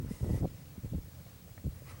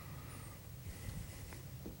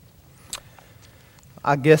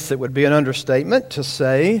I guess it would be an understatement to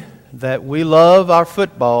say that we love our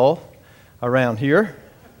football around here.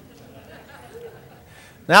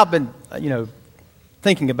 Now, I've been,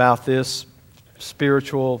 thinking about this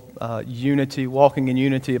spiritual unity, walking in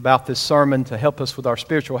unity, about this sermon to help us with our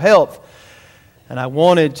spiritual health. And I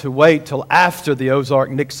wanted to wait till after the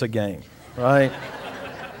Ozark-Nixa game, right,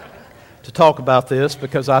 to talk about this,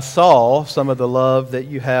 because I saw some of the love that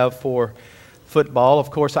you have for football. Of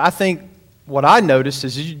course, I think what I noticed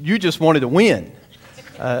is you just wanted to win,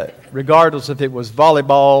 regardless if it was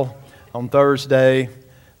volleyball on Thursday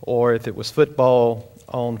or if it was football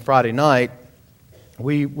on Friday night.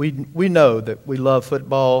 We know that we love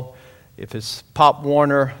football. If it's Pop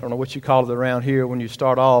Warner, I don't know what you call it around here when you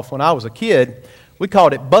start off. When I was a kid, we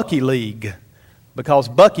called it Bucky League, because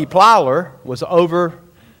Bucky Plowler was over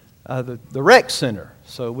the rec center.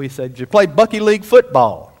 So we said, you play Bucky League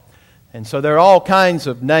football. And so there are all kinds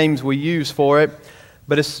of names we use for it,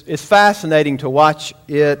 but it's fascinating to watch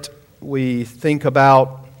it. We think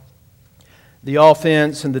about the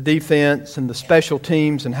offense and the defense and the special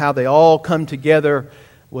teams and how they all come together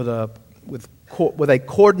with a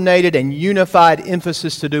coordinated and unified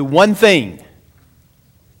emphasis to do one thing,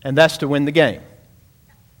 and that's to win the game.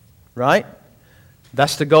 Right?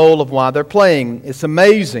 That's the goal of why they're playing. It's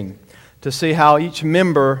amazing to see how each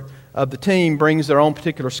member of the team brings their own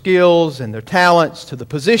particular skills and their talents to the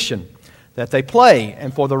position that they play,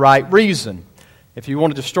 and for the right reason. If you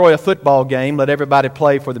want to destroy a football game, let everybody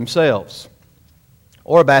play for themselves.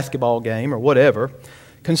 Or a basketball game, or whatever.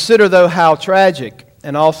 Consider, though, how tragic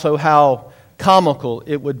and also how comical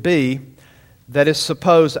it would be that it's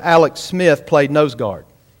supposed Alex Smith played nose guard.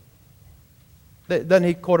 Doesn't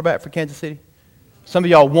he quarterback for Kansas City? Some of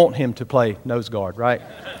y'all want him to play nose guard, right?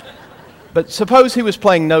 But suppose he was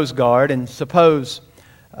playing nose guard, and suppose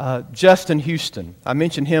Justin Houston. I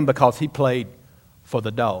mention him because he played for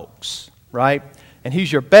the Dogs, right? And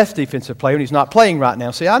he's your best defensive player, and he's not playing right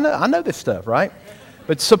now. See, I know this stuff, right?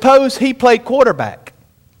 But suppose he played quarterback,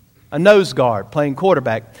 a nose guard playing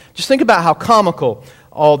quarterback. Just think about how comical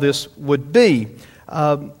all this would be.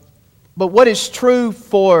 But what is true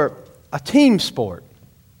for a team sport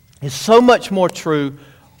is so much more true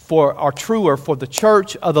truer for the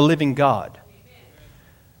church of the living God.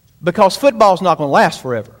 Because football is not going to last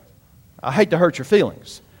forever. I hate to hurt your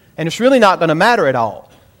feelings. And it's really not going to matter at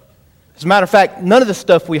all. As a matter of fact, none of the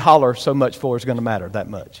stuff we holler so much for is going to matter that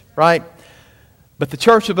much, right? But the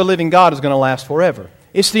church of the living God is going to last forever.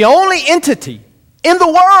 It's the only entity in the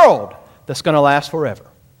world that's going to last forever.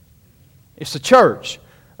 It's the church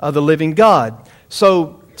of the living God.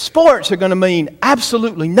 So sports are going to mean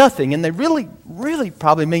absolutely nothing, and they really, really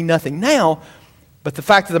probably mean nothing now, but the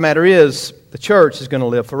fact of the matter is the church is going to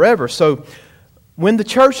live forever. So when the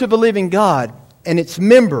church of the living God and its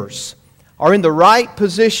members are in the right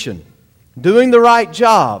position, doing the right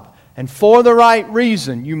job, and for the right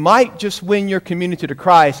reason, you might just win your community to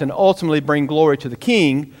Christ and ultimately bring glory to the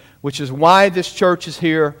King, which is why this church is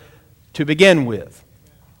here to begin with.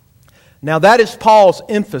 Now that is Paul's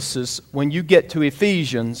emphasis when you get to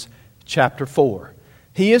Ephesians chapter 4.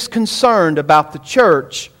 He is concerned about the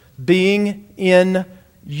church being in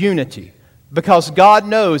unity, because God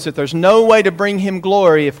knows that there's no way to bring Him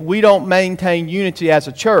glory if we don't maintain unity as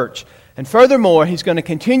a church. And furthermore, he's going to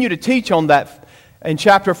continue to teach on that. In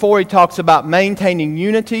chapter 4, he talks about maintaining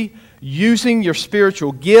unity, using your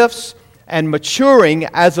spiritual gifts, and maturing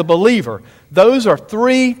as a believer. Those are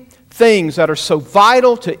three things that are so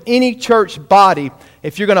vital to any church body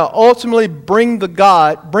if you're going to ultimately bring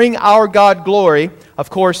our God glory.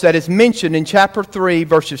 Of course, that is mentioned in chapter 3,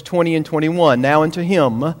 verses 20 and 21. Now unto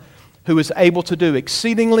Him who is able to do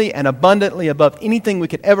exceedingly and abundantly above anything we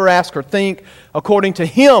could ever ask or think, according to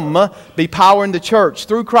Him be power in the church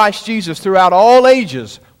through Christ Jesus throughout all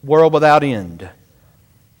ages, world without end.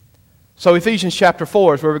 So Ephesians chapter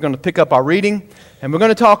 4 is where we're going to pick up our reading, and we're going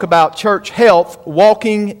to talk about church health,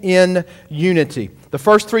 walking in unity. The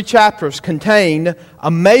first 3 chapters contain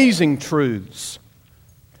amazing truths,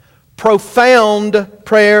 profound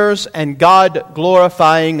prayers, and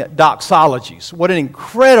God-glorifying doxologies. What an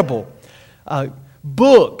incredible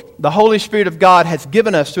book the Holy Spirit of God has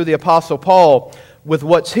given us through the Apostle Paul with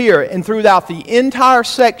what's here. And throughout the entire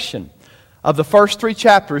section of the first 3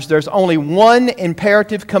 chapters, there's only one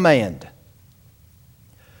imperative command.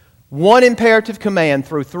 One imperative command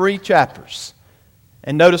through 3 chapters.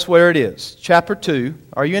 And notice where it is. Chapter 2.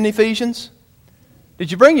 Are you in Ephesians?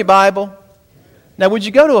 Did you bring your Bible? Now, would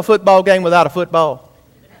you go to a football game without a football?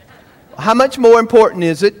 How much more important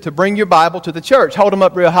is it to bring your Bible to the church? Hold them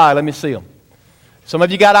up real high. Let me see them. Some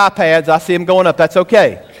of you got iPads. I see them going up. That's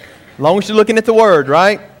okay. As long as you're looking at the Word,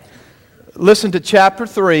 right? Listen to chapter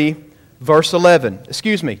 3, verse 11.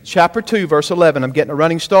 Chapter 2, verse 11. I'm getting a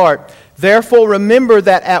running start. Therefore remember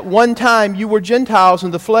that at one time you were Gentiles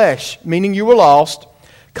in the flesh, meaning you were lost,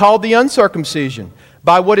 called the uncircumcision,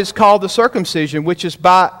 by what is called the circumcision, which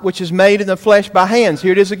is made in the flesh by hands.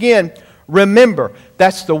 Here it is again. Remember.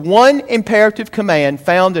 That's the one imperative command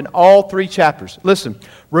found in all 3 chapters. Listen.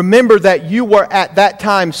 Remember that you were at that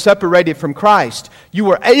time separated from Christ. You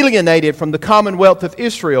were alienated from the commonwealth of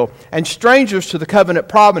Israel and strangers to the covenant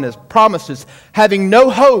promises, having no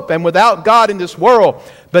hope and without God in this world.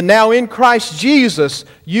 But now in Christ Jesus,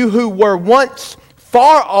 you who were once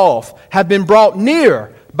far off have been brought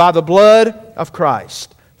near by the blood of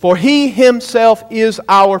Christ. For He Himself is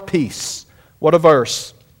our peace. What a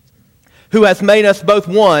verse. Who has made us both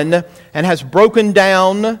one and has broken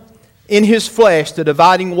down in His flesh the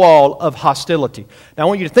dividing wall of hostility. Now I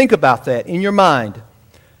want you to think about that in your mind.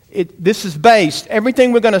 This is based,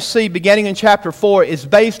 everything we're going to see beginning in chapter 4 is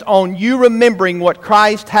based on you remembering what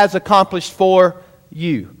Christ has accomplished for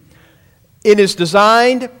you. It is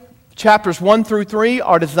designed, chapters 1 through 3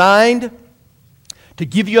 are designed to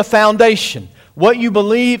give you a foundation. What you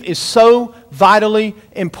believe is so vitally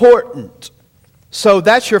important. So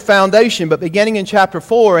that's your foundation, but beginning in chapter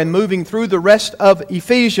 4 and moving through the rest of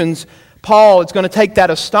Ephesians, Paul is going to take that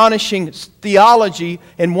astonishing theology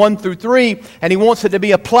in 1 through 3, and he wants it to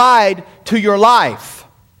be applied to your life.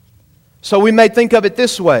 So we may think of it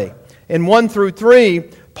this way. In 1 through 3,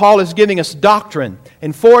 Paul is giving us doctrine.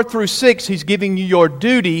 In 4 through 6, he's giving you your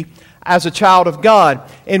duty as a child of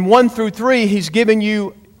God. In 1 through 3, he's giving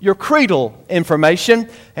you your creedal information.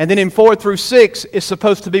 And then in 4 through 6, it's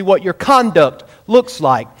supposed to be what your conduct looks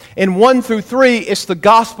like. In 1 through 3, it's the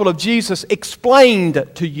gospel of Jesus explained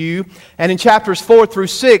to you. And in chapters 4 through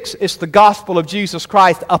 6, it's the gospel of Jesus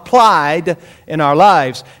Christ applied in our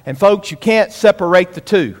lives. And folks, you can't separate the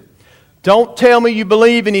two. Don't tell me you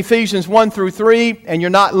believe in Ephesians 1 through 3 and you're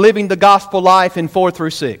not living the gospel life in 4 through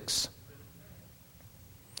 6.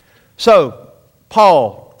 So,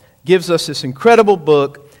 Paul gives us this incredible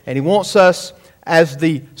book, and he wants us as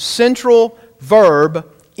the central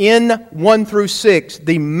verb in 1 through 6.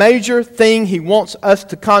 The major thing he wants us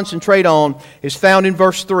to concentrate on is found in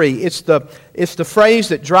verse 3. It's the phrase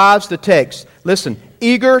that drives the text. Listen,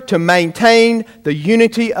 eager to maintain the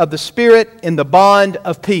unity of the Spirit in the bond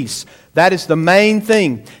of peace. That is the main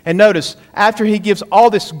thing. And notice, after he gives all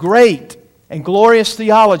this great and glorious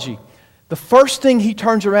theology, the first thing he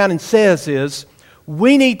turns around and says is,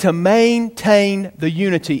 we need to maintain the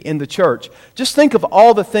unity in the church. Just think of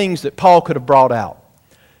all the things that Paul could have brought out.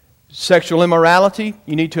 Sexual immorality,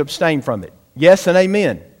 you need to abstain from it. Yes and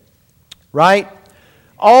amen. Right?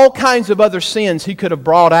 All kinds of other sins he could have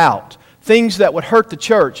brought out. Things that would hurt the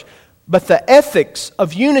church. But the ethics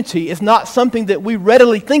of unity is not something that we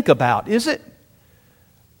readily think about, is it?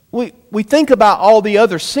 We think about all the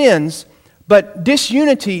other sins, but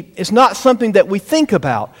disunity is not something that we think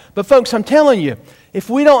about. But folks, I'm telling you, if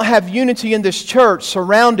we don't have unity in this church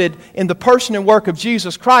surrounded in the person and work of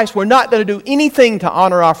Jesus Christ, we're not going to do anything to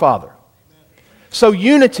honor our Father. So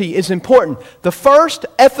unity is important. The first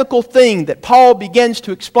ethical thing that Paul begins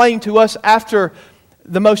to explain to us after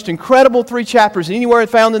the most incredible 3 chapters anywhere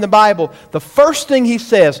found in the Bible, the first thing he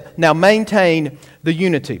says, now maintain the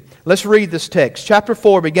unity. Let's read this text. Chapter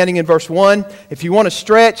 4, beginning in verse 1. If you want to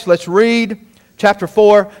stretch, let's read chapter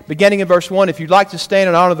 4, beginning in verse 1. If you'd like to stand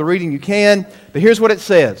and honor the reading, you can. But here's what it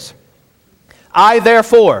says. I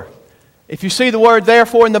therefore. If you see the word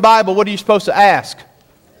therefore in the Bible, what are you supposed to ask?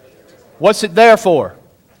 What's it there for?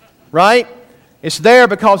 Right? It's there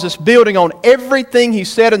because it's building on everything he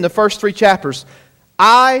said in the first 3 chapters.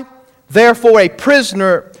 I, therefore, a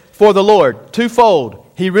prisoner for the Lord. Twofold.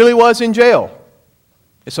 He really was in jail.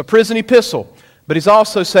 It's a prison epistle. But he's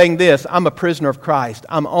also saying this, I'm a prisoner of Christ.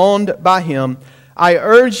 I'm owned by Him. I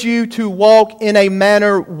urge you to walk in a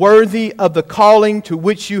manner worthy of the calling to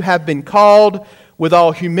which you have been called, with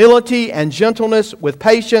all humility and gentleness, with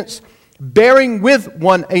patience, bearing with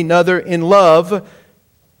one another in love.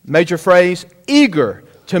 Major phrase, eager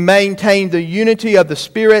to maintain the unity of the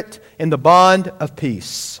Spirit in the bond of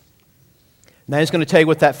peace. Now he's going to tell you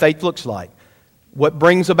what that faith looks like. What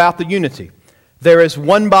brings about the unity. There is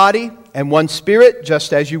one body and one Spirit,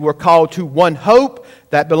 just as you were called to one hope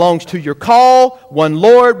that belongs to your call, one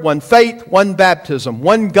Lord, one faith, one baptism,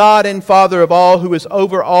 one God and Father of all, who is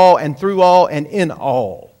over all and through all and in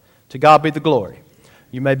all. To God be the glory.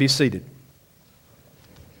 You may be seated.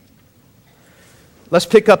 Let's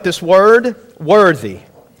pick up this word, worthy.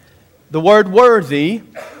 The word worthy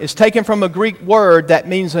is taken from a Greek word that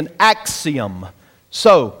means an axiom.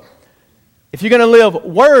 So, if you're going to live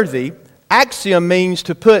worthy, Axiom means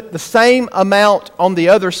to put the same amount on the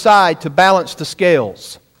other side to balance the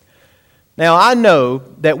scales. Now, I know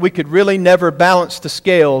that we could really never balance the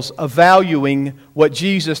scales of valuing what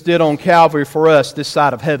Jesus did on Calvary for us this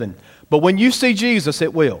side of heaven. But when you see Jesus,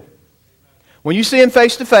 it will. When you see Him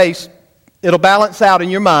face to face, it'll balance out in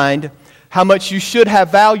your mind how much you should have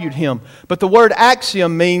valued Him. But the word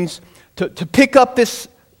axiom means to pick up this,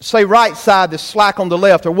 say, right side, this slack on the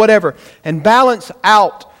left or whatever, and balance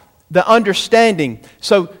out the understanding.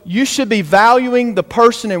 So you should be valuing the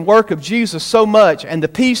person and work of Jesus so much and the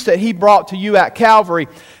peace that He brought to you at Calvary,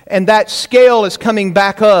 and that scale is coming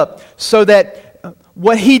back up so that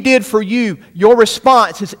what He did for you, your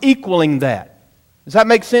response is equaling that. Does that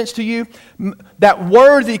make sense to you? That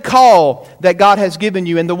worthy call that God has given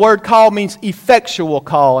you, and the word call means effectual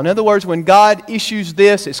call. In other words, when God issues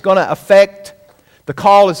this, it's going to affect, the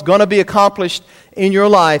call is going to be accomplished in your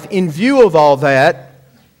life. In view of all that,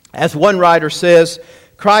 as one writer says,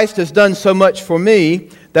 Christ has done so much for me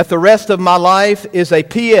that the rest of my life is a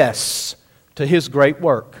PS to His great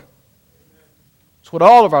work. It's what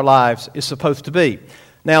all of our lives is supposed to be.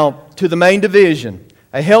 Now, to the main division,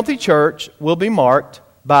 a healthy church will be marked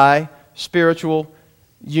by spiritual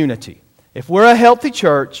unity. If we're a healthy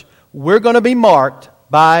church, we're going to be marked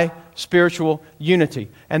by spiritual unity.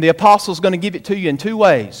 And the apostle's going to give it to you in two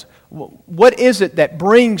ways. What is it that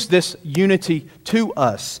brings this unity to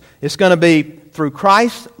us? It's going to be through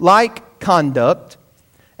Christ-like conduct,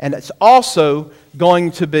 and it's also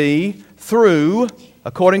going to be through,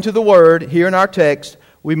 according to the word here in our text,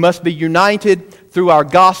 we must be united through our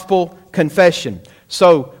gospel confession.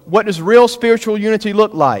 So, what does real spiritual unity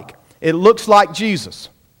look like? It looks like Jesus.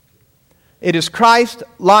 It is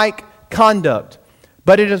Christ-like conduct.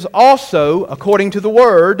 But it is also, according to the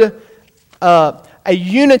word, a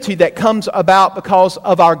unity that comes about because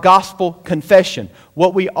of our gospel confession.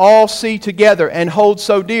 What we all see together and hold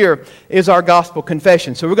so dear is our gospel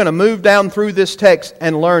confession. So we're going to move down through this text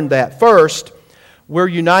and learn that. First, we're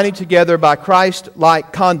united together by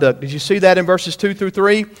Christ-like conduct. Did you see that in verses 2 through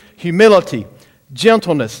 3? Humility,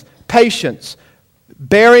 gentleness, patience,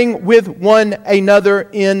 bearing with one another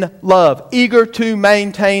in love, eager to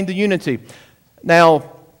maintain the unity. Now,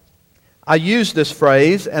 I used this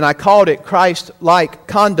phrase and I called it Christ-like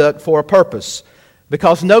conduct for a purpose,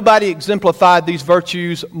 because nobody exemplified these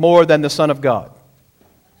virtues more than the Son of God.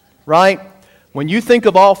 Right? When you think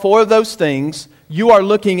of all four of those things, you are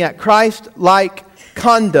looking at Christ-like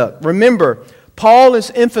conduct. Remember, Paul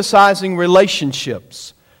is emphasizing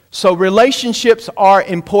relationships. So relationships are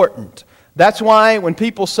important. That's why when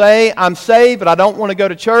people say, I'm saved but I don't want to go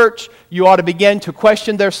to church, you ought to begin to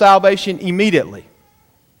question their salvation immediately.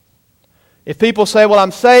 If people say, well,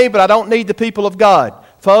 I'm saved, but I don't need the people of God.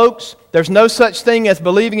 Folks, there's no such thing as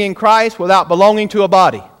believing in Christ without belonging to a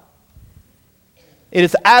body. It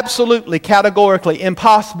is absolutely, categorically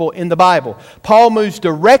impossible in the Bible. Paul moves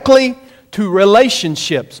directly to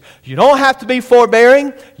relationships. You don't have to be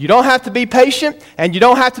forbearing, you don't have to be patient, and you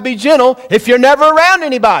don't have to be gentle if you're never around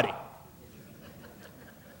anybody.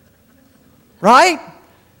 Right?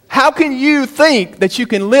 How can you think that you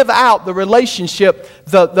can live out the relationship,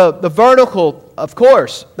 the vertical, of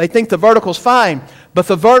course, they think the vertical's fine, but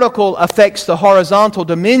the vertical affects the horizontal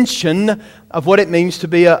dimension of what it means to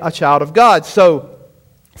be a child of God. So,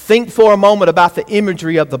 think for a moment about the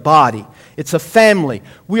imagery of the body. It's a family.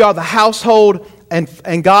 We are the household,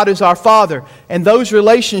 and God is our Father. And those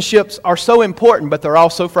relationships are so important, but they're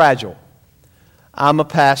also fragile. I'm a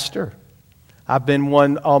pastor. I've been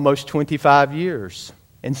one almost 25 years.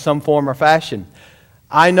 In some form or fashion.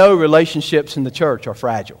 I know relationships in the church are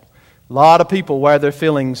fragile. A lot of people wear their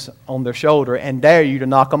feelings on their shoulder and dare you to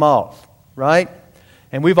knock them off, right?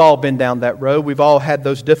 And we've all been down that road. We've all had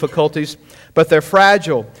those difficulties, but they're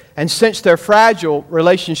fragile. And since they're fragile,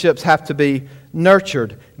 relationships have to be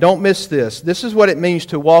nurtured. Don't miss this. This is what it means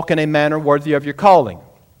to walk in a manner worthy of your calling.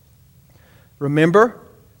 Remember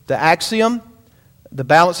the axiom, the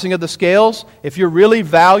balancing of the scales. If you're really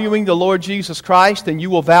valuing the Lord Jesus Christ, then you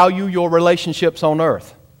will value your relationships on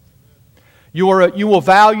earth. You will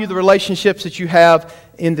value the relationships that you have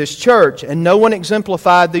in this church. And no one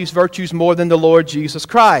exemplified these virtues more than the Lord Jesus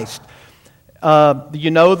Christ. You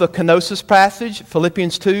know the kenosis passage,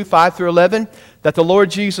 Philippians 2, 5 through 11, that the Lord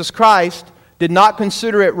Jesus Christ did not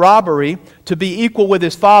consider it robbery to be equal with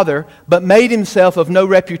His Father, but made Himself of no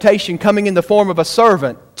reputation, coming in the form of a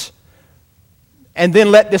servant. And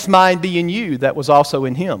then let this mind be in you that was also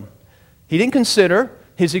in Him. He didn't consider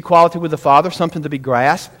His equality with the Father something to be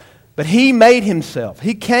grasped, but He made Himself.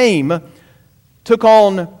 He came, took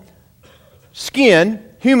on skin,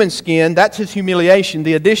 human skin. That's His humiliation,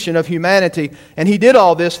 the addition of humanity. And He did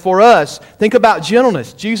all this for us. Think about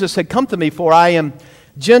gentleness. Jesus said, "Come to me, for I am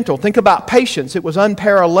gentle." Think about patience. It was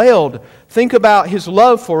unparalleled. Think about His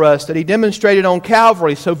love for us that He demonstrated on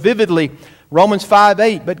Calvary so vividly. Romans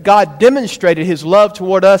 5:8. But God demonstrated His love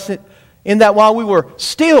toward us in that while we were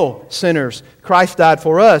still sinners, Christ died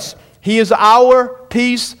for us. He is our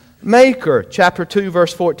peacemaker. Chapter 2,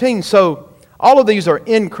 verse 14. So all of these are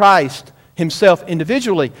in Christ Himself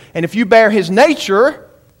individually. And if you bear His nature,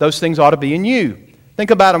 those things ought to be in you. Think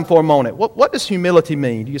about them for a moment. What does humility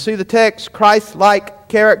mean? Do you see the text? Christ-like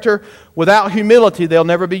character. Without humility, there'll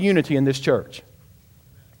never be unity in this church.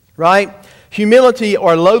 Right? Humility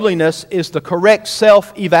or lowliness is the correct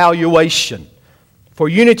self-evaluation. For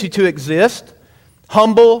unity to exist,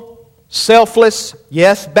 humble, selfless,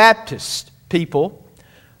 yes, Baptist people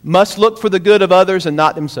must look for the good of others and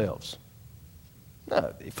not themselves.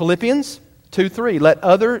 No. Philippians 2:3,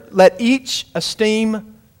 let each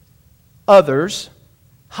esteem others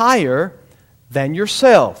higher than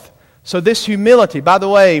yourself. So this humility, by the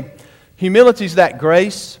way, humility is that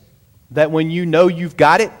grace that when you know you've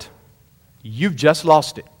got it, you've just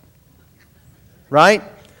lost it. Right?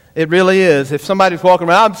 It really is. If somebody's walking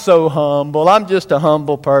around, "I'm so humble, I'm just a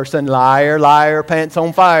humble person," liar, liar, pants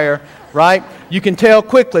on fire, right? You can tell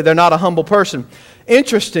quickly they're not a humble person.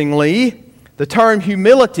 Interestingly, the term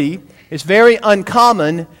humility is very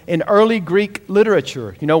uncommon in early Greek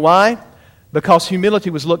literature. You know why? Because humility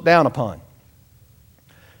was looked down upon.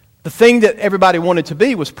 The thing that everybody wanted to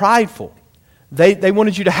be was prideful. They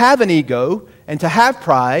wanted you to have an ego and to have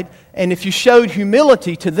pride, and if you showed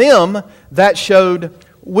humility to them, that showed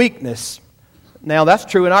weakness. Now, that's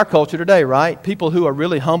true in our culture today, right? People who are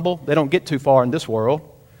really humble, they don't get too far in this world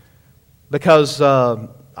because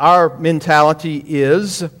our mentality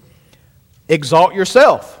is exalt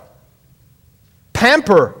yourself,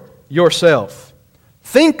 pamper yourself,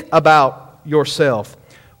 think about yourself.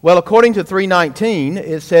 Well, according to 3:19,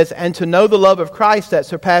 it says, "And to know the love of Christ that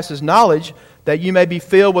surpasses knowledge, that you may be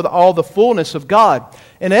filled with all the fullness of God."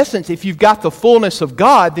 In essence, if you've got the fullness of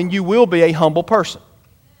God, then you will be a humble person,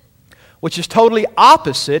 which is totally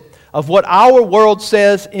opposite of what our world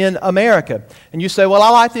says in America. And you say, "Well, I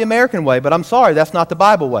like the American way," but I'm sorry, that's not the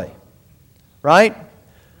Bible way. Right?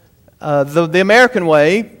 The American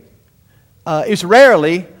way is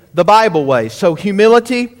rarely the Bible way. So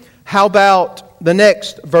humility. How about the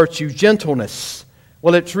next virtue, gentleness?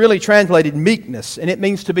 Well, it's really translated meekness, and it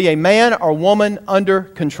means to be a man or woman under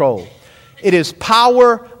control. It is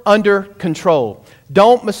power under control.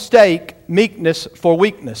 Don't mistake meekness for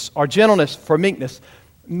weakness or gentleness for meekness.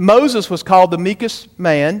 Moses was called the meekest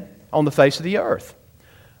man on the face of the earth.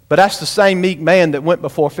 But that's the same meek man that went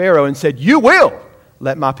before Pharaoh and said, "You will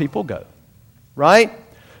let my people go." Right?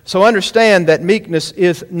 So understand that meekness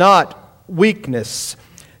is not weakness.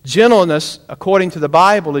 Gentleness, according to the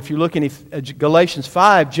Bible, if you look in Galatians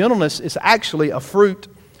 5, gentleness is actually a fruit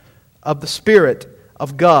of the Spirit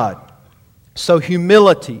of God. So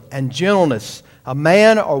humility and gentleness, a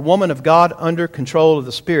man or woman of God under control of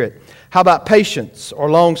the Spirit. How about patience or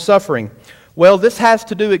long-suffering? Well, this has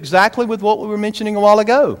to do exactly with what we were mentioning a while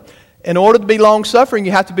ago. In order to be long-suffering,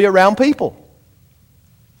 you have to be around people.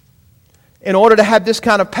 In order to have this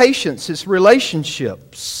kind of patience, it's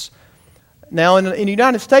relationships. Now, in the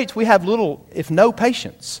United States, we have little, if no,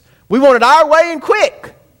 patience. We want it our way and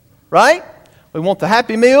quick, right? We want the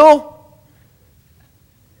Happy Meal.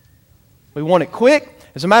 We want it quick.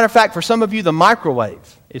 As a matter of fact, for some of you, the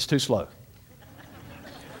microwave is too slow.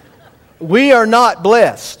 We are not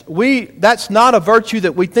blessed. That's not a virtue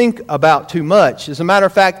that we think about too much. As a matter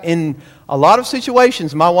of fact, in a lot of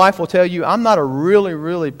situations, my wife will tell you, I'm not a really,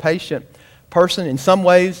 really patient person. In some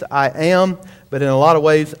ways, I am, but in a lot of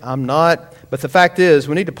ways, I'm not. But the fact is,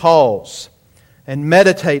 we need to pause and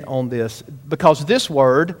meditate on this, because this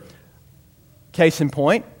word, case in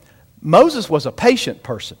point, Moses was a patient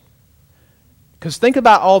person. Because think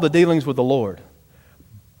about all the dealings with the Lord.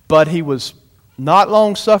 But he was not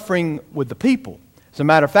long-suffering with the people. As a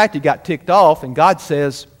matter of fact, he got ticked off, and God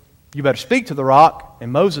says, "You better speak to the rock."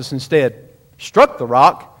 And Moses instead struck the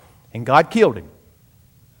rock, and God killed him.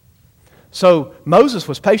 So Moses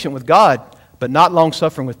was patient with God, but not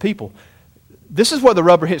long-suffering with people. This is where the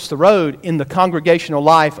rubber hits the road in the congregational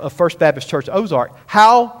life of First Baptist Church Ozark.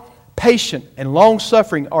 How patient and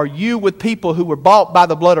long-suffering are you with people who were bought by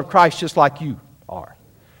the blood of Christ just like you are?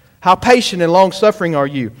 How patient and long-suffering are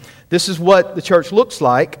you? This is what the church looks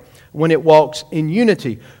like when it walks in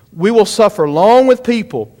unity. We will suffer long with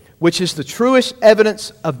people, which is the truest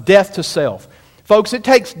evidence of death to self. Folks, it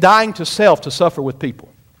takes dying to self to suffer with people.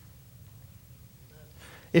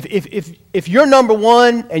 If you're number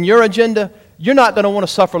one and your agenda, you're not going to want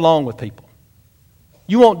to suffer long with people.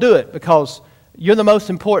 You won't do it because you're the most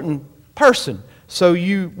important person, so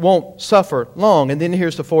you won't suffer long. And then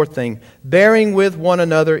here's the fourth thing, bearing with one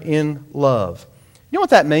another in love. You know what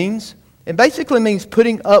that means? It basically means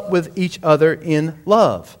putting up with each other in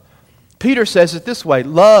love. Peter says it this way,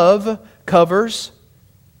 love covers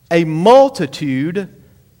a multitude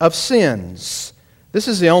of sins. This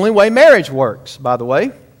is the only way marriage works, by the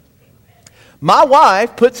way. My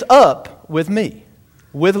wife puts up with me,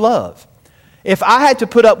 with love. If I had to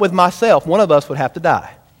put up with myself, one of us would have to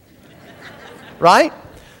die. Right?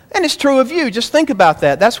 And it's true of you. Just think about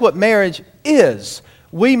that. That's what marriage is.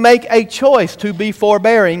 We make a choice to be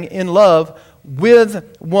forbearing in love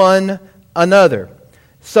with one another.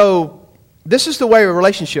 So, this is the way a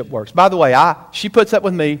relationship works. By the way, she puts up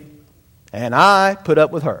with me, and I put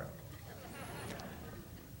up with her.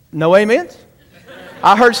 No amens?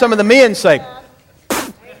 I heard some of the men say,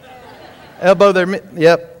 elbow their,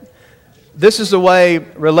 yep. This is the way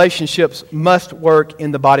relationships must work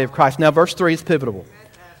in the body of Christ. Now, verse 3 is pivotal.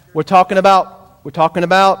 We're talking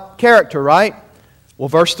about character, right? Well,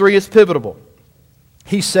 verse 3 is pivotal.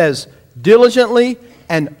 He says, diligently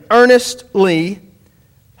and earnestly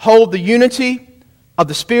hold the unity of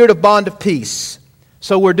the spirit of bond of peace.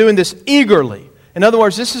 So we're doing this eagerly. In other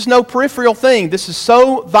words, this is no peripheral thing. This is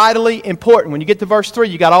so vitally important. When you get to verse 3,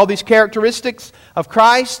 you got all these characteristics of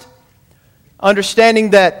Christ, understanding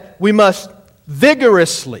that we must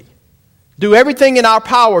vigorously do everything in our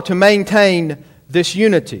power to maintain this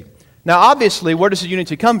unity. Now, obviously, where does the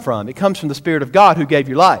unity come from? It comes from the Spirit of God who gave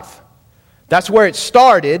you life. That's where it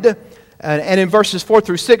started. And in verses 4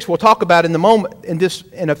 through 6, we'll talk about in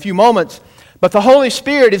a few moments. But the Holy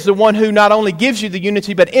Spirit is the one who not only gives you the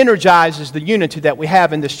unity, but energizes the unity that we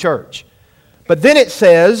have in this church. But then it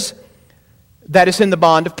says that it's in the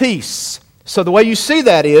bond of peace. So the way you see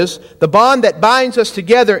that is, the bond that binds us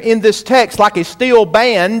together in this text like a steel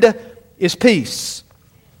band is peace.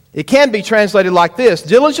 It can be translated like this,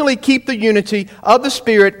 diligently keep the unity of the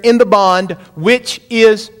Spirit in the bond, which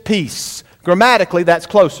is peace. Grammatically, that's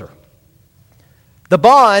closer. The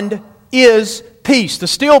bond is peace. The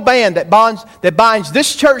steel band that binds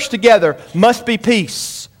this church together must be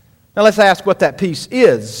peace. Now let's ask what that peace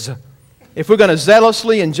is. If we're going to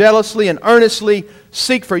zealously and jealously and earnestly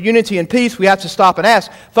seek for unity and peace, we have to stop and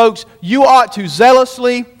ask, folks, you ought to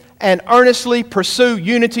zealously and earnestly pursue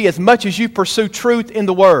unity as much as you pursue truth in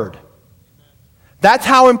the Word. That's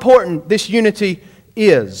how important this unity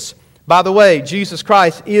is. By the way, Jesus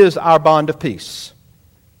Christ is our bond of peace.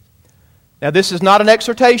 Now, this is not an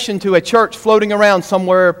exhortation to a church floating around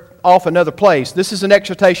somewhere off another place. This is an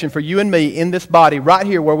exhortation for you and me in this body right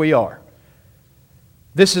here where we are.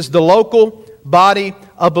 This is the local body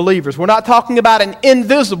of believers. We're not talking about an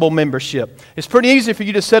invisible membership. It's pretty easy for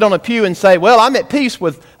you to sit on a pew and say, well, I'm at peace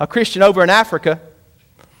with a Christian over in Africa.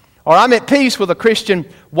 Or I'm at peace with a Christian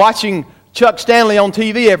watching Chuck Stanley on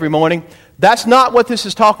TV every morning. That's not what this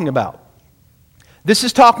is talking about. This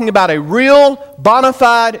is talking about a real, bona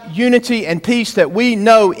fide unity and peace that we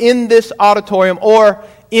know in this auditorium or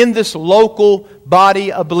in this local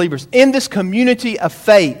body of believers, in this community of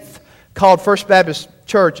faith called First Baptist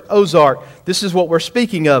Church, Ozark. This is what we're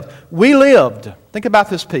speaking of. We lived, think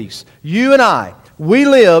about this piece, you and I, we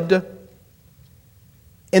lived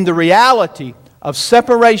in the reality of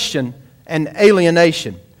separation and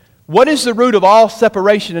alienation. What is the root of all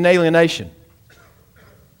separation and alienation?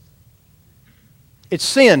 It's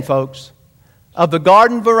sin, folks, of the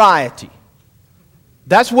garden variety.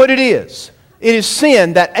 That's what it is. It is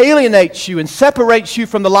sin that alienates you and separates you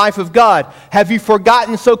from the life of God. Have you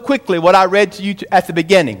forgotten so quickly what I read to you at the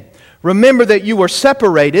beginning? Remember that you were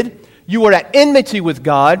separated. You were at enmity with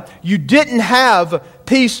God. You didn't have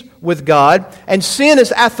peace with God. And sin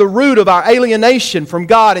is at the root of our alienation from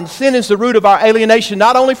God. And sin is the root of our alienation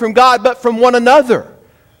not only from God, but from one another.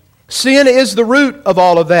 Sin is the root of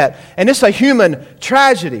all of that. And it's a human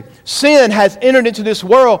tragedy. Sin has entered into this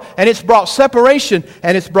world and it's brought separation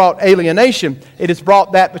and it's brought alienation. It has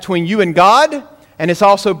brought that between you and God, and it's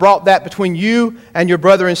also brought that between you and your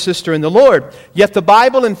brother and sister in the Lord. Yet the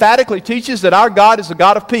Bible emphatically teaches that our God is a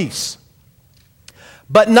God of peace.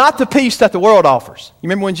 But not the peace that the world offers. You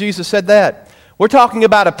remember when Jesus said that? We're talking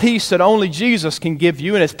about a peace that only Jesus can give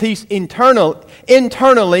you, and it's peace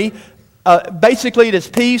internally. Basically, it is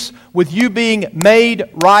peace with you being made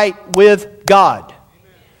right with God.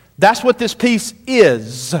 That's what this peace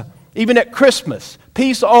is. Even at Christmas,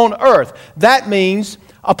 peace on earth. That means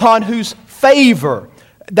upon whose favor.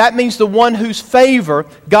 That means the one whose favor,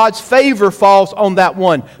 God's favor falls on that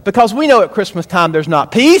one. Because we know at Christmas time there's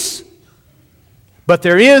not peace, But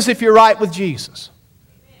there is if you're right with Jesus.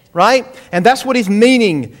 Right? And that's what he's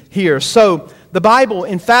meaning here. So the Bible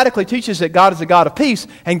emphatically teaches that God is a God of peace,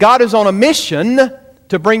 and God is on a mission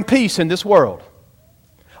to bring peace in this world.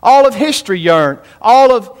 All of history yearns,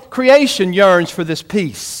 all of creation yearns for this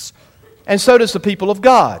peace. And so does the people of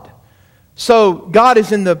God. So God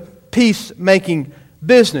is in the peacemaking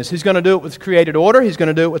business. He's going to do it with created order. He's going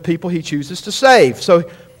to do it with people He chooses to save. So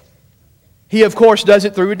He, of course, does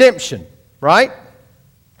it through redemption, right?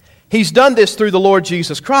 He's done this through the Lord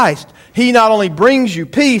Jesus Christ. He not only brings you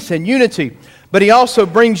peace and unity, but He also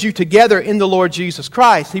brings you together in the Lord Jesus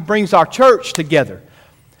Christ. He brings our church together.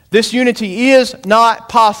 This unity is not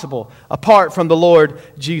possible apart from the Lord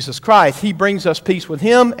Jesus Christ. He brings us peace with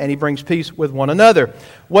Him, and He brings peace with one another.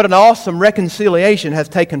 What an awesome reconciliation has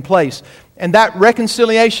taken place. And that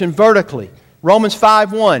reconciliation vertically, Romans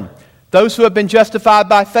 5:1, those who have been justified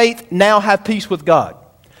by faith now have peace with God.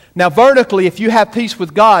 Now vertically, if you have peace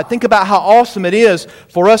with God, think about how awesome it is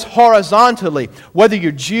for us horizontally. Whether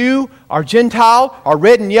you're Jew or Gentile or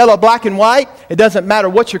red and yellow, black and white, it doesn't matter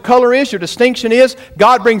what your color is, your distinction is.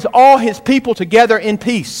 God brings all His people together in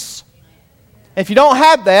peace. If you don't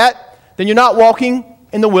have that, then you're not walking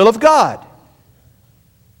in the will of God.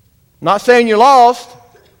 I'm not saying you're lost,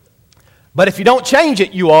 but if you don't change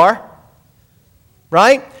it, you are.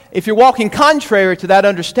 Right? If you're walking contrary to that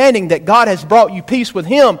understanding that God has brought you peace with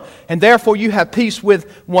Him, and therefore you have peace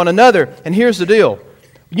with one another. And here's the deal.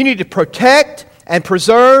 You need to protect and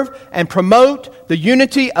preserve and promote the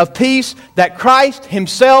unity of peace that Christ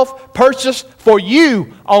Himself purchased for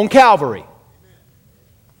you on Calvary.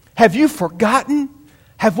 Have you forgotten?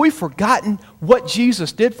 Have we forgotten what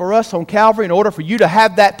Jesus did for us on Calvary in order for you to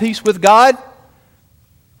have that peace with God?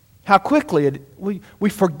 How quickly we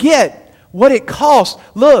forget what it costs.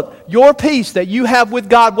 Look, your peace that you have with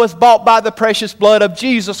God was bought by the precious blood of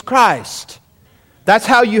Jesus Christ. That's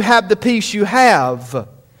how you have the peace you have.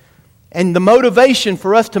 And the motivation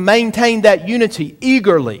for us to maintain that unity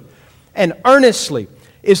eagerly and earnestly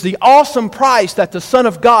is the awesome price that the Son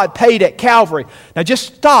of God paid at Calvary. Now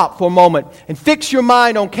just stop for a moment and fix your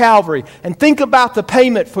mind on Calvary and think about the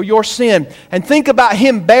payment for your sin and think about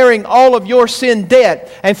Him bearing all of your sin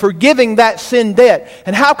debt and forgiving that sin debt.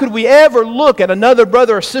 And how could we ever look at another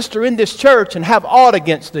brother or sister in this church and have aught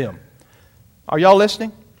against them? Are y'all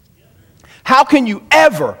listening? How can you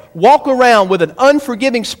ever walk around with an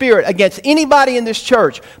unforgiving spirit against anybody in this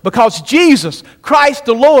church because Jesus, Christ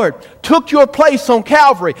the Lord, took your place on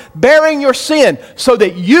Calvary, bearing your sin so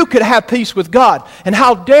that you could have peace with God? And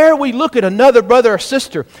how dare we look at another brother or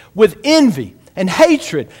sister with envy and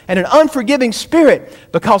hatred and an unforgiving spirit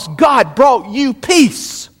because God brought you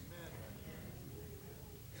peace?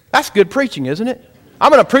 That's good preaching, isn't it?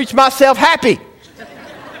 I'm going to preach myself happy.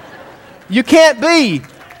 You can't be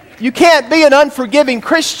an unforgiving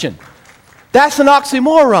Christian. That's an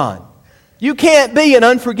oxymoron. You can't be an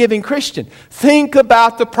unforgiving Christian. Think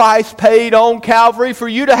about the price paid on Calvary for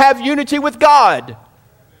you to have unity with God.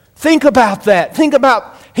 Think about that. Think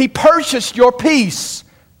about He purchased your peace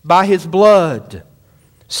by His blood.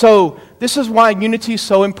 So this is why unity is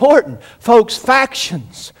so important. Folks,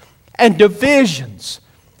 factions and divisions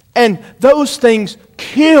and those things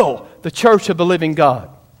kill the church of the living God.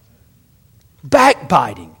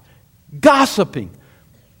 Backbiting, gossiping.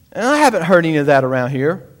 And I haven't heard any of that around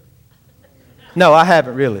here. No, I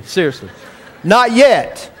haven't really. Seriously. Not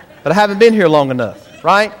yet. But I haven't been here long enough.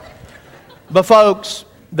 Right? But folks,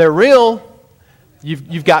 they're real.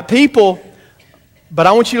 You've got people. But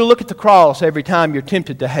I want you to look at the cross every time you're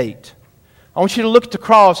tempted to hate. I want you to look at the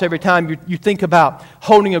cross every time you think about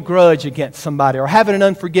holding a grudge against somebody or having an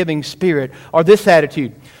unforgiving spirit or this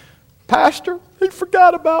attitude. Pastor, he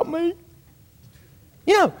forgot about me.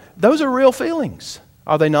 You know, those are real feelings,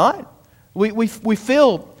 are they not? We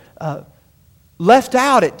feel left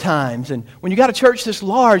out at times. And when you got a church this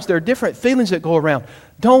large, there are different feelings that go around.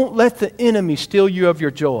 Don't let the enemy steal you of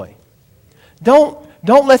your joy. Don't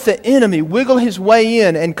let the enemy wiggle his way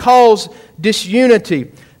in and cause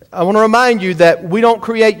disunity. I want to remind you that we don't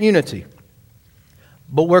create unity,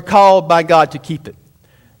 but we're called by God to keep it.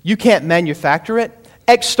 You can't manufacture it.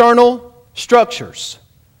 External structures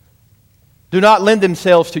do not lend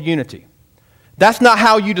themselves to unity. That's not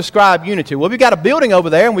how you describe unity. Well, we've got a building over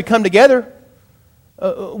there and we come together.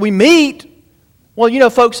 We meet. Well, you know,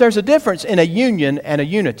 folks, there's a difference in a union and a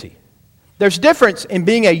unity. There's a difference in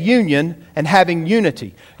being a union and having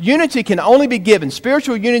unity. Unity can only be given,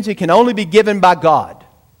 spiritual unity can only be given by God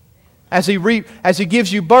as He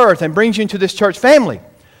gives you birth and brings you into this church family.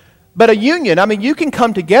 But a union, I mean, you can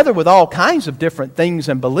come together with all kinds of different things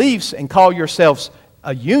and beliefs and call yourselves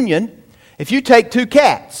a union. If you take two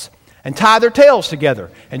cats and tie their tails together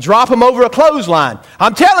and drop them over a clothesline.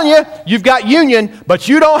 I'm telling you, you've got union, but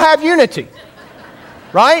you don't have unity.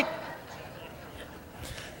 Right?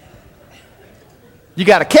 You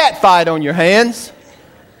got a cat fight on your hands.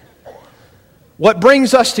 What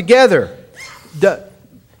brings us together?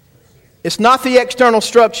 It's not the external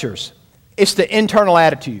structures. It's the internal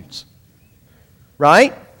attitudes.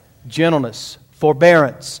 Right? Gentleness,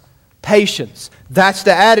 forbearance, patience. That's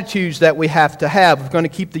the attitudes that we have to have. If we're going to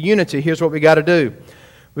keep the unity, here's what we got to do.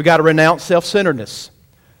 We got to renounce self-centeredness.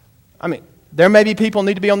 I mean, there may be people who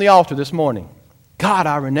need to be on the altar this morning. God,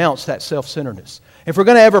 I renounce that self-centeredness. If we're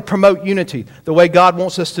going to ever promote unity the way God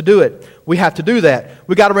wants us to do it, we have to do that.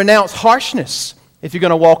 We got to renounce harshness if you're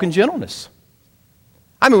going to walk in gentleness.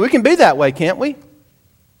 I mean, we can be that way, can't we?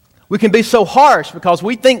 We can be so harsh because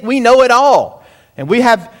we think we know it all. And we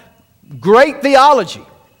have great theology.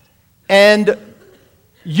 And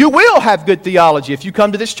you will have good theology if you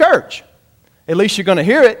come to this church. At least you're going to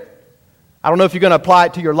hear it. I don't know if you're going to apply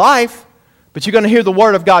it to your life, but you're going to hear the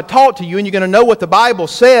Word of God taught to you, and you're going to know what the Bible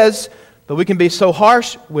says, but we can be so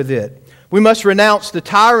harsh with it. We must renounce the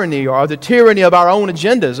tyranny or the tyranny of our own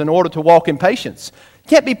agendas in order to walk in patience. You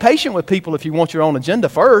can't be patient with people if you want your own agenda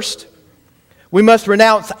first. We must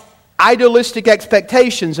renounce idealistic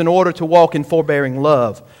expectations in order to walk in forbearing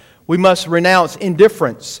love. We must renounce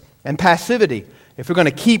indifference and passivity if we're going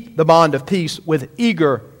to keep the bond of peace with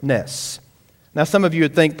eagerness. Now, some of you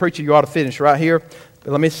would think, preacher, you ought to finish right here.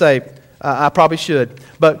 But let me say, I probably should.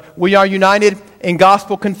 But we are united in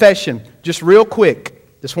gospel confession. Just real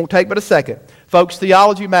quick. This won't take but a second. Folks,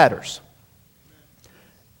 theology matters.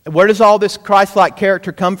 Where does all this Christ-like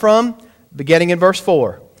character come from? Beginning in verse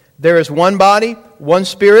 4. There is one body, one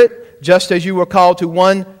Spirit, just as you were called to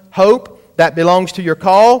one hope that belongs to your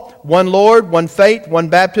call, one Lord, one faith, one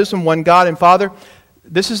baptism, one God and Father.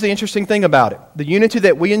 This is the interesting thing about it. The unity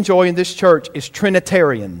that we enjoy in this church is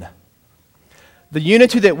Trinitarian. The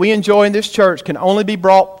unity that we enjoy in this church can only be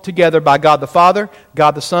brought together by God the Father,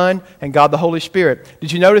 God the Son, and God the Holy Spirit.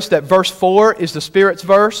 Did you notice that verse 4 is the Spirit's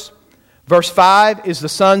verse? Verse 5 is the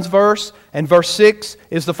Son's verse, and verse 6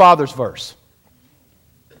 is the Father's verse.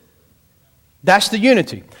 That's the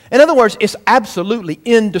unity. In other words, it's absolutely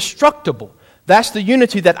indestructible. That's the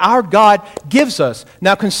unity that our God gives us.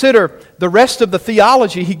 Now consider the rest of the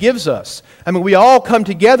theology He gives us. I mean, we all come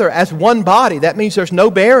together as one body. That means there's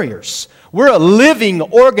no barriers. We're a living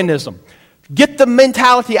organism. Get the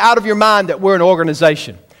mentality out of your mind that we're an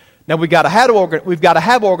organization. Now we've got to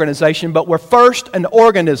have organization, but we're first an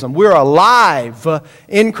organism. We're alive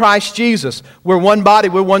in Christ Jesus. We're one body,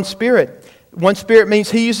 we're one Spirit. One Spirit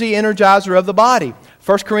means He is the energizer of the body.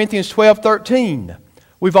 1 Corinthians 12:13.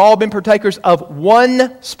 We've all been partakers of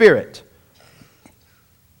one Spirit.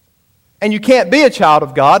 And you can't be a child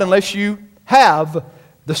of God unless you have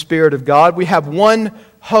the Spirit of God. We have one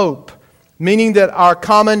hope, meaning that our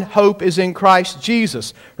common hope is in Christ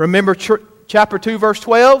Jesus. Remember chapter 2, verse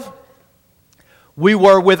 12? We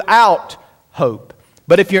were without hope.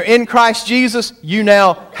 But if you're in Christ Jesus, you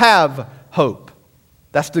now have hope.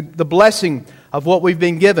 That's the blessing of what we've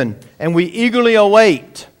been given. And we eagerly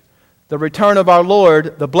await the return of our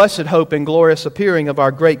Lord, the blessed hope and glorious appearing of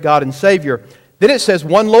our great God and Savior. Then it says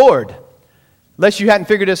one Lord. Unless you hadn't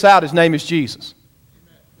figured this out, His name is Jesus.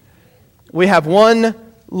 We have one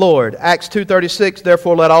Lord. Acts 2:36,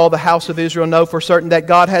 therefore let all the house of Israel know for certain that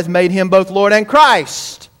God has made Him both Lord and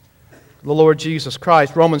Christ, the Lord Jesus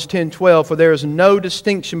Christ. Romans 10:12, for there is no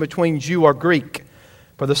distinction between Jew or Greek,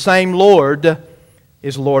 for the same Lord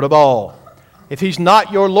is Lord of all. If He's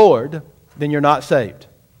not your Lord, then you're not saved.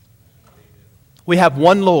 We have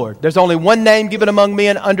one Lord. There's only one name given among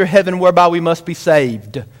men under heaven whereby we must be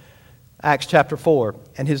saved. Acts chapter 4,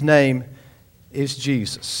 and His name is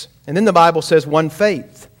Jesus. And then the Bible says one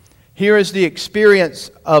faith. Here is the experience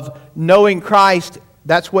of knowing Christ.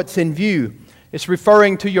 That's what's in view. It's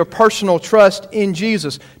referring to your personal trust in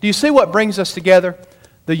Jesus. Do you see what brings us together?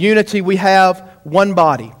 The unity we have, one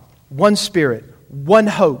body, one Spirit, one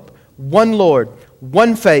hope, one Lord,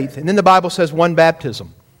 one faith. And then the Bible says one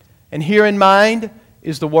baptism. And here in mind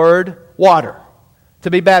is the word water,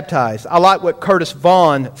 to be baptized. I like what Curtis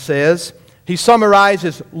Vaughan says. He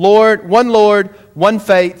summarizes one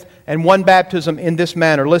faith, and one baptism in this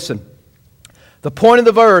manner. Listen, the point of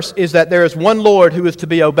the verse is that there is one Lord who is to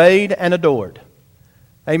be obeyed and adored.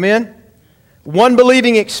 Amen? One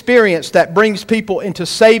believing experience that brings people into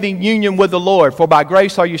saving union with the Lord. For by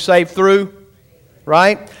grace are you saved through,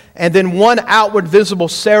 right? And then one outward visible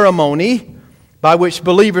ceremony by which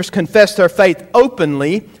believers confess their faith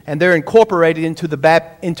openly, and they're incorporated into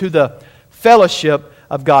the fellowship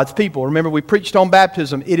of God's people. Remember, we preached on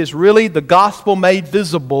baptism. It is really the gospel made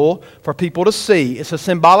visible for people to see. It's a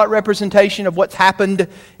symbolic representation of what's happened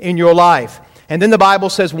in your life. And then the Bible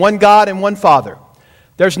says one God and one Father.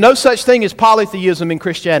 There's no such thing as polytheism in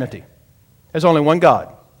Christianity. There's only one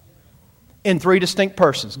God in three distinct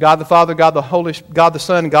persons: God the Father, God the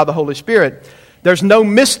Son, and God the Holy Spirit. There's no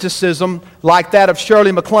mysticism like that of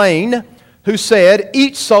Shirley MacLaine, who said,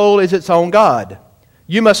 each soul is its own God.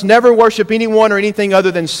 You must never worship anyone or anything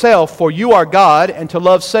other than self, for you are God, and to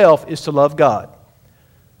love self is to love God.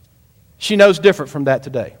 She knows different from that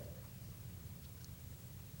today.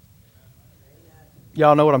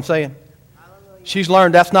 Y'all know what I'm saying? She's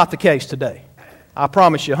learned that's not the case today. I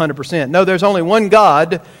promise you 100%. No, there's only one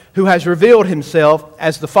God who has revealed Himself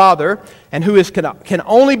as the Father and who can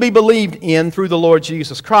only be believed in through the Lord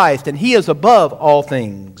Jesus Christ. And He is above all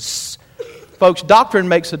things. Folks, doctrine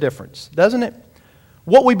makes a difference, doesn't it?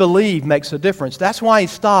 What we believe makes a difference. That's why He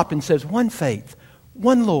stopped and says one faith,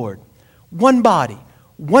 one Lord, one body,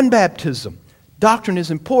 one baptism. Doctrine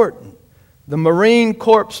is important. The Marine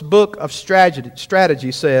Corps Book of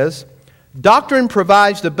Strategy says, doctrine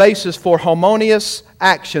provides the basis for harmonious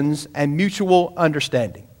actions and mutual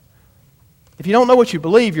understanding. If you don't know what you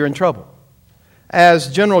believe, you're in trouble.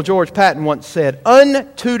 As General George Patton once said,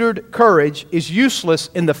 untutored courage is useless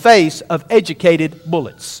in the face of educated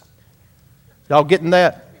bullets. Y'all getting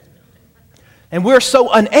that? And we're so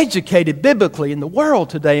uneducated biblically in the world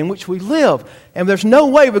today in which we live. And there's no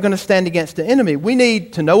way we're going to stand against the enemy. We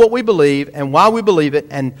need to know what we believe and why we believe it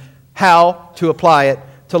and how to apply it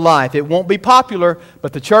to life. It won't be popular,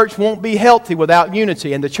 but the church won't be healthy without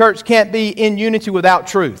unity. And the church can't be in unity without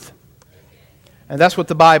truth. And that's what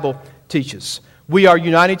the Bible teaches. We are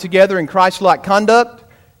united together in Christ-like conduct,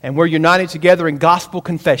 and we're united together in gospel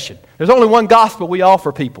confession. There's only one gospel we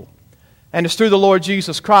offer people, and it's through the Lord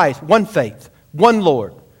Jesus Christ. One faith, one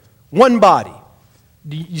Lord, one body.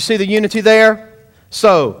 Do you see the unity there?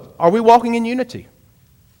 So, are we walking in unity?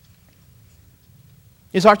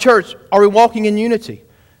 Is our church, are we walking in unity?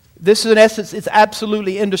 This is, in essence, it's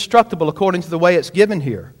absolutely indestructible according to the way it's given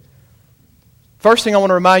here. First thing I want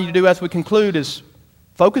to remind you to do as we conclude is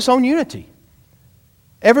focus on unity.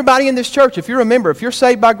 Everybody in this church, if you're a member, if you're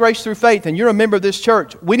saved by grace through faith and you're a member of this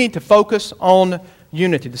church, we need to focus on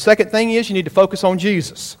unity. The second thing is you need to focus on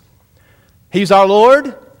Jesus. He's our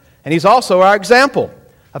Lord, and He's also our example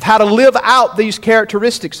of how to live out these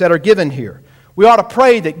characteristics that are given here. We ought to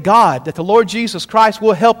pray that God, that the Lord Jesus Christ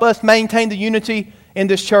will help us maintain the unity in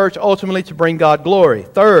this church, ultimately to bring God glory.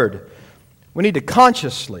 Third, we need to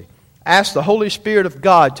consciously ask the Holy Spirit of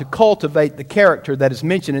God to cultivate the character that is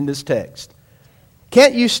mentioned in this text.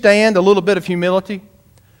 Can't you stand a little bit of humility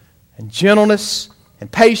and gentleness and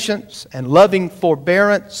patience and loving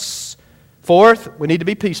forbearance? Fourth, we need to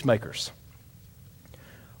be peacemakers.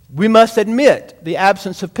 We must admit the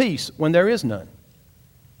absence of peace when there is none.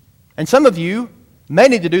 And some of you may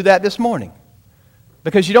need to do that this morning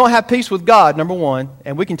because you don't have peace with God, number one,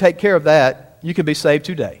 and we can take care of that. You can be saved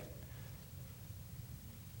today.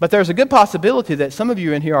 But there's a good possibility that some of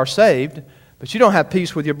you in here are saved, but you don't have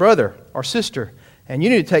peace with your brother or sister, and you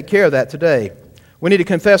need to take care of that today. We need to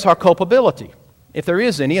confess our culpability, if there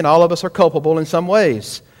is any, and all of us are culpable in some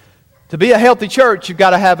ways. To be a healthy church, you've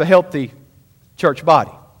got to have a healthy church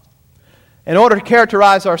body. In order to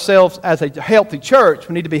characterize ourselves as a healthy church,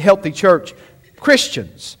 we need to be healthy church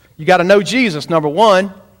Christians. You got to know Jesus, number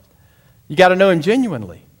one. You got to know Him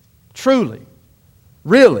genuinely, truly,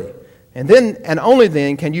 really. And then, and only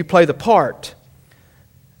then, can you play the part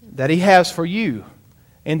that He has for you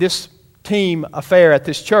in this team affair at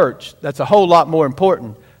this church that's a whole lot more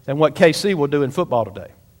important than what KC will do in football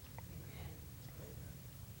today.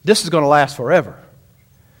 This is going to last forever.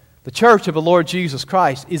 The church of the Lord Jesus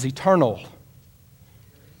Christ is eternal.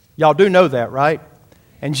 Y'all do know that, right?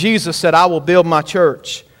 And Jesus said, I will build my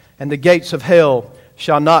church, and the gates of hell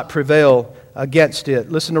shall not prevail against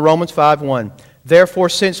it. Listen to Romans 5:1. Therefore,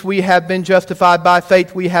 since we have been justified by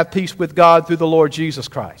faith, we have peace with God through the Lord Jesus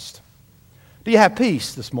Christ. Do you have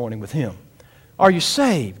peace this morning with Him? Are you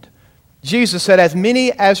saved? Jesus said, as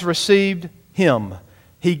many as received Him,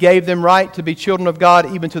 He gave them right to be children of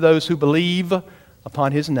God, even to those who believe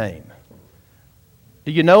upon His name.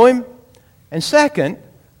 Do you know Him? And second,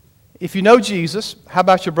 if you know Jesus, how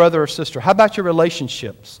about your brother or sister? How about your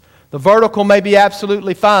relationships? The vertical may be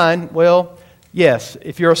absolutely fine. Well, yes,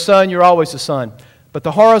 if you're a son, you're always a son. But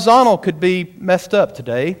the horizontal could be messed up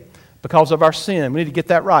today because of our sin. We need to get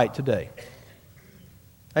that right today.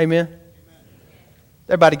 Amen?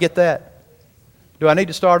 Everybody get that? Do I need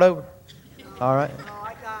to start over? All right. Oh,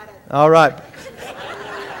 I got it. All right.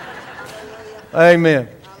 Amen.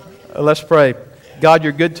 Let's pray. God,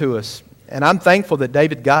 you're good to us. And I'm thankful that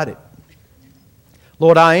David got it.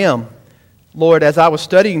 Lord, I am. Lord, as I was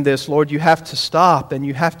studying this, Lord, you have to stop and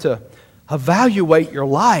you have to evaluate your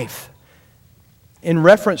life in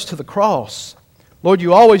reference to the cross. Lord,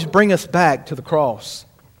 you always bring us back to the cross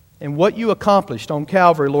and what you accomplished on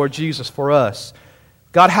Calvary, Lord Jesus, for us.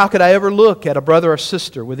 God, how could I ever look at a brother or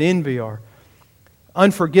sister with envy or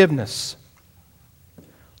unforgiveness?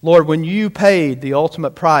 Lord, when you paid the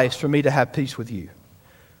ultimate price for me to have peace with you.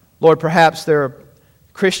 Lord, perhaps there are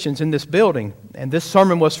Christians in this building, and this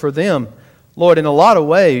sermon was for them. Lord, in a lot of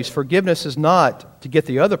ways, forgiveness is not to get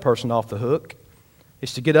the other person off the hook.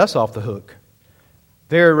 It's to get us off the hook.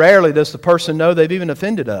 Very rarely does the person know they've even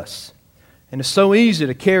offended us. And it's so easy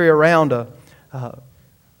to carry around a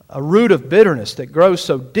root of bitterness that grows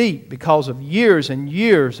so deep because of years and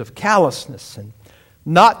years of callousness and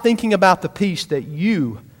not thinking about the peace that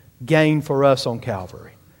you gained for us on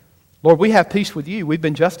Calvary. Lord, we have peace with you. We've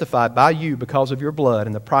been justified by you because of your blood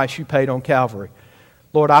and the price you paid on Calvary.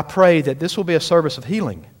 Lord, I pray that this will be a service of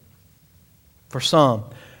healing for some,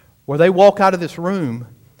 where they walk out of this room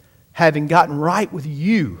having gotten right with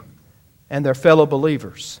you and their fellow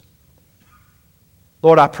believers.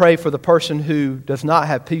 Lord, I pray for the person who does not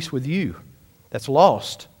have peace with you, that's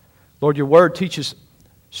lost. Lord, your word teaches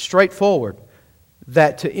straightforward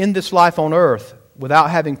that to end this life on earth without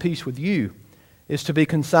having peace with you is to be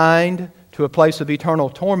consigned to a place of eternal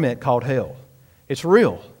torment called hell. It's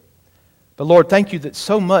real. But Lord, thank you that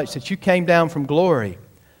so much that you came down from glory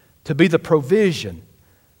to be the provision,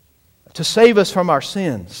 to save us from our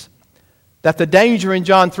sins, that the danger in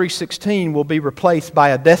John 3:16 will be replaced by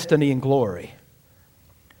a destiny in glory.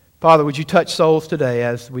 Father, would you touch souls today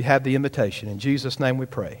as we have the invitation? In Jesus' name we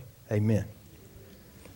pray. Amen.